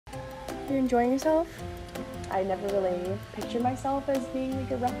you're enjoying yourself. I never really pictured myself as being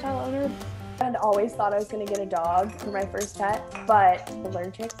like a reptile owner. I'd always thought I was gonna get a dog for my first pet, but I'm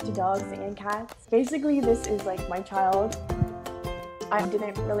allergic to dogs and cats. Basically, this is like my child. I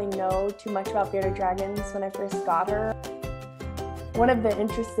didn't really know too much about bearded dragons when I first got her. One of the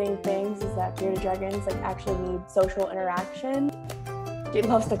interesting things is that bearded dragons like actually need social interaction. She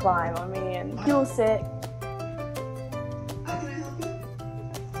loves to climb on me and she'll sit.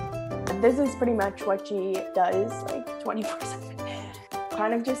 This is pretty much what she does like 24/7.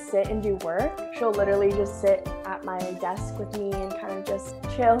 Kind of just sit and do work. She'll literally just sit at my desk with me and kind of just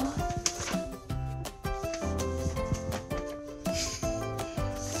chill.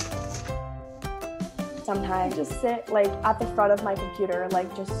 Sometimes just sit like at the front of my computer,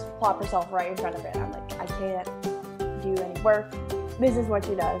 like just plop herself right in front of it. I'm like, I can't do any work. This is what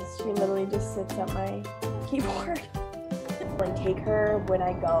she does. She literally just sits at my keyboard. Like take her when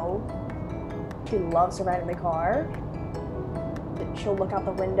I go. She loves to ride in the car. She'll look out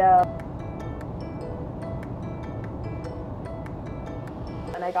the window.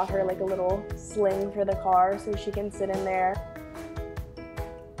 And I got her like a little sling for the car so she can sit in there.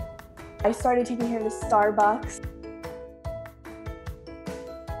 I started taking her to Starbucks.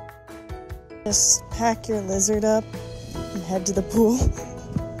 Just pack your lizard up and head to the pool.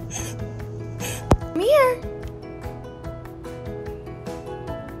 Come here.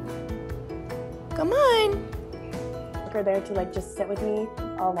 Come on. Took her there to like just sit with me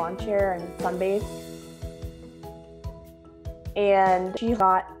on a lawn chair and sunbathe. And she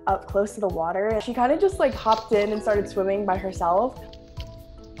got up close to the water. She kind of just like hopped in and started swimming by herself.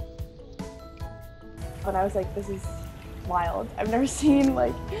 And I was like, this is wild. I've never seen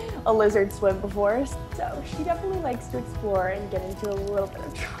like a lizard swim before. So she definitely likes to explore and get into a little bit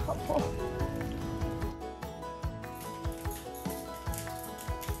of trouble.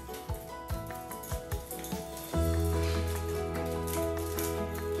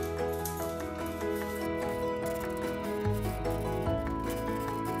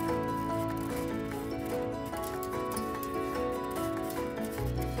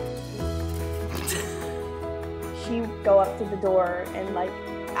 She'd go up to the door and like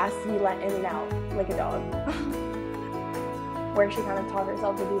ask to be let in and out like a dog. Where she kind of taught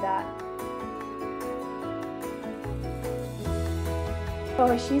herself to do that.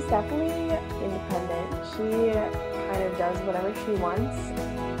 So she's definitely independent. She kind of does whatever she wants.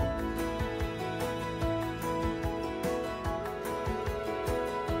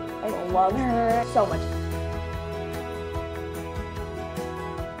 I love her so much.